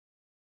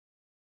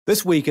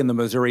This week in the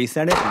Missouri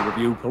Senate, we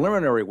review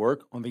preliminary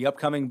work on the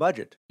upcoming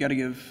budget. Got to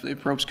give the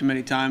Appropriations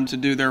Committee time to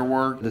do their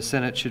work. The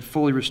Senate should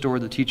fully restore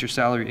the teacher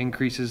salary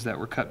increases that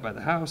were cut by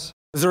the House.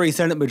 Missouri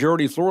Senate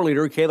Majority Floor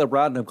Leader Caleb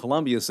Rowden of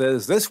Columbia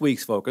says this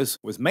week's focus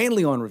was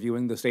mainly on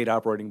reviewing the state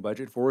operating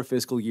budget for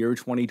fiscal year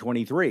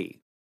 2023.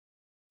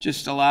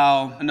 Just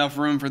allow enough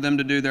room for them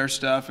to do their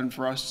stuff and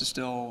for us to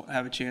still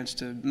have a chance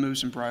to move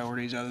some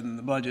priorities other than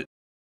the budget.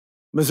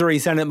 Missouri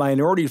Senate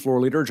Minority Floor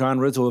Leader John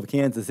Rizzo of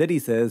Kansas City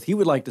says he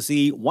would like to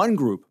see one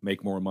group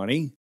make more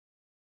money.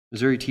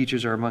 Missouri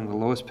teachers are among the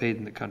lowest paid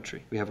in the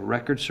country. We have a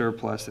record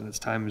surplus, and it's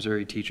time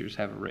Missouri teachers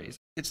have a raise.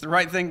 It's the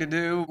right thing to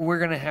do. We're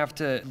going to have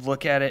to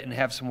look at it and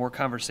have some more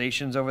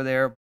conversations over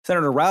there.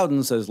 Senator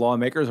Rowden says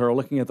lawmakers are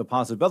looking at the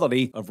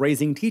possibility of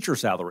raising teacher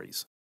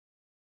salaries.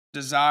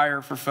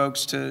 Desire for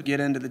folks to get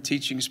into the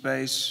teaching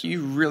space,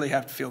 you really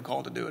have to feel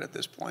called to do it at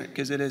this point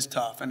because it is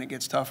tough, and it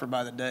gets tougher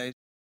by the day.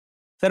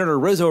 Senator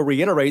Rizzo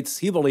reiterates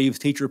he believes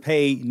teacher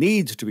pay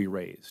needs to be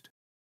raised.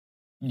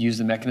 Use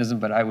the mechanism,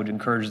 but I would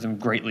encourage them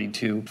greatly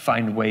to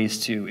find ways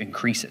to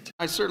increase it.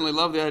 I certainly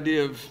love the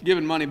idea of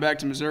giving money back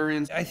to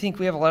Missourians. I think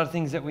we have a lot of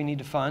things that we need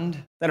to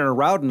fund. Senator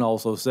Rowden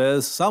also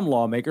says some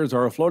lawmakers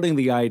are floating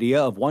the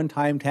idea of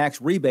one-time tax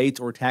rebates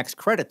or tax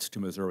credits to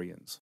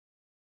Missourians.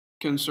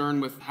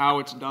 Concerned with how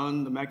it's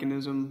done, the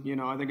mechanism.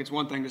 I think it's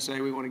one thing to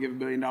say we want to give $1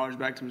 billion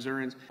back to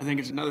Missourians. I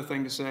think it's another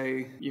thing to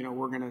say,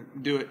 we're going to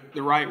do it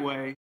the right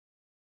way.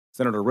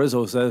 Senator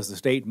Rizzo says the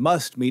state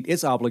must meet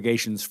its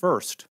obligations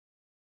first.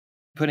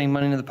 Putting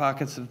money into the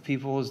pockets of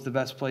people is the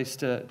best place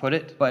to put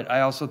it, but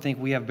I also think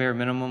we have bare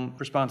minimum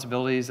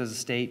responsibilities as a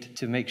state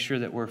to make sure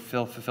that we're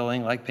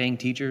fulfilling, like paying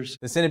teachers.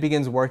 The Senate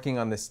begins working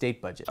on the state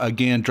budget.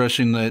 Again,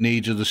 addressing the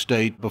needs of the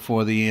state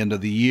before the end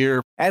of the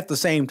year. At the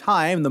same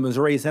time, the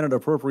Missouri Senate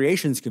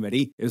Appropriations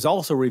Committee is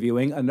also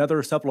reviewing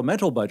another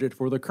supplemental budget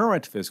for the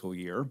current fiscal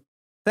year.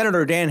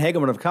 Senator Dan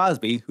Hegeman of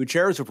Cosby, who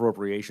chairs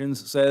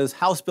Appropriations, says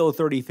House Bill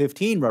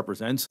 3015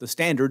 represents the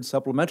standard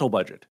supplemental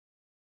budget.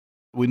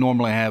 We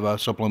normally have a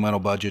supplemental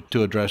budget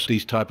to address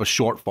these type of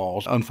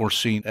shortfalls,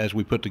 unforeseen, as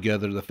we put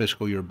together the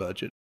fiscal year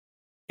budget.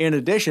 In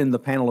addition, the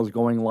panel is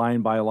going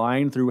line by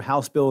line through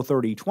House Bill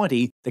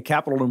 3020, the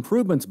capital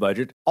improvements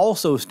budget,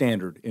 also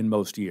standard in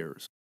most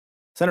years.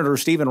 Senator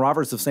Stephen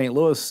Roberts of St.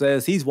 Louis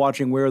says he's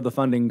watching where the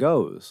funding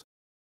goes.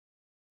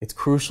 It's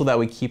crucial that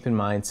we keep in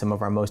mind some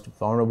of our most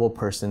vulnerable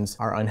persons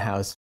are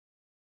unhoused.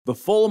 The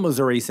full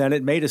Missouri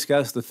Senate may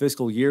discuss the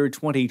fiscal year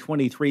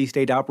 2023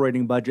 state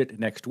operating budget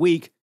next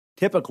week.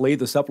 Typically,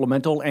 the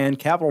supplemental and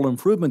capital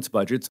improvements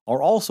budgets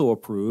are also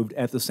approved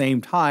at the same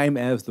time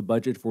as the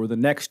budget for the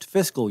next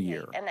fiscal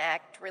year. An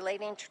act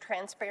relating to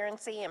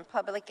transparency in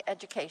public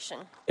education.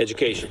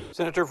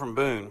 Senator from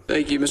Boone.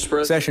 Thank you, Mr.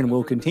 President. Session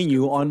will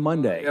continue on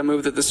Monday. I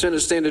move that the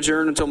Senate stand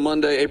adjourned until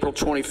Monday, April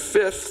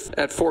 25th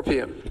at 4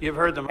 p.m. You've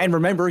heard them. And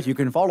remember, you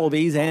can follow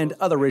these and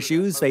other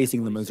issues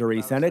facing the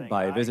Missouri Senate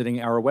by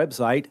visiting our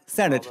website,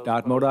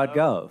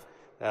 senate.mo.gov.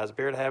 The ayes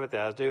appear to have it. The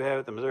ayes do have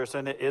it. The Missouri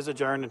Senate is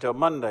adjourned until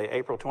Monday,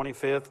 April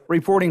 25th.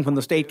 Reporting from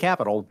the state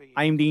capitol,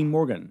 I'm Dean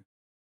Morgan.